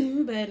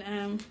 But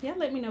y'all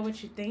let me know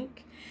what you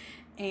think,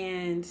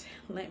 and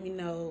let me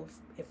know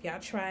if y'all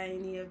try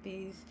any of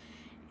these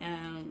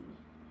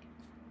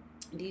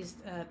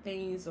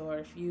things, or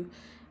if you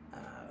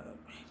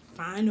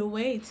find a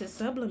way to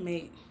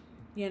sublimate,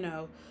 you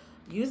know,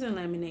 using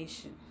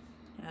lamination.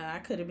 I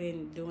could have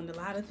been doing a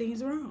lot of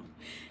things wrong.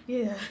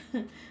 Yeah.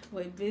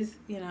 With this,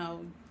 you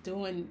know,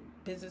 doing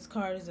business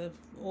cards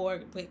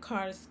or with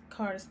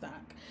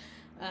cardstock,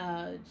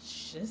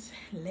 just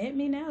let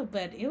me know.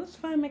 But it was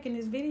fun making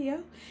this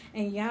video,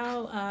 and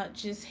y'all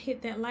just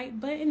hit that like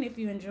button if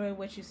you enjoyed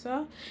what you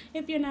saw.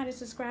 If you're not a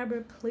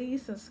subscriber,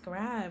 please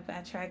subscribe.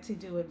 I try to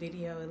do a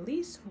video at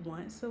least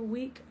once a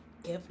week,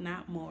 if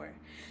not more.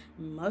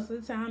 Most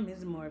of the time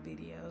it's more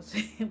videos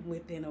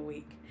within a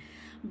week.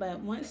 But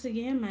once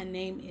again, my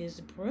name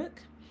is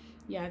Brooke.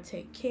 Y'all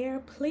take care.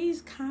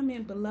 Please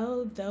comment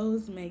below.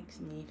 Those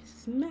makes me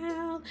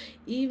smile,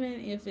 even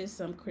if it's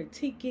some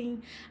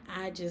critiquing.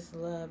 I just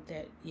love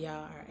that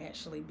y'all are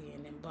actually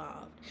being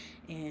involved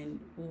in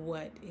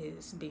what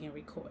is being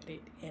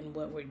recorded and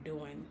what we're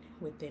doing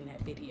within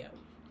that video.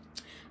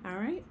 All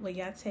right, well,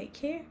 y'all take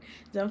care.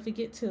 Don't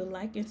forget to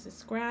like and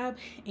subscribe,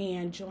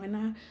 and join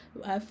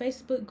our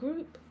Facebook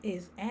group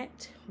is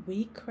at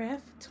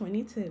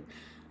WeCraft22.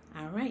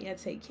 All right, y'all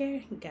take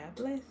care. God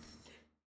bless.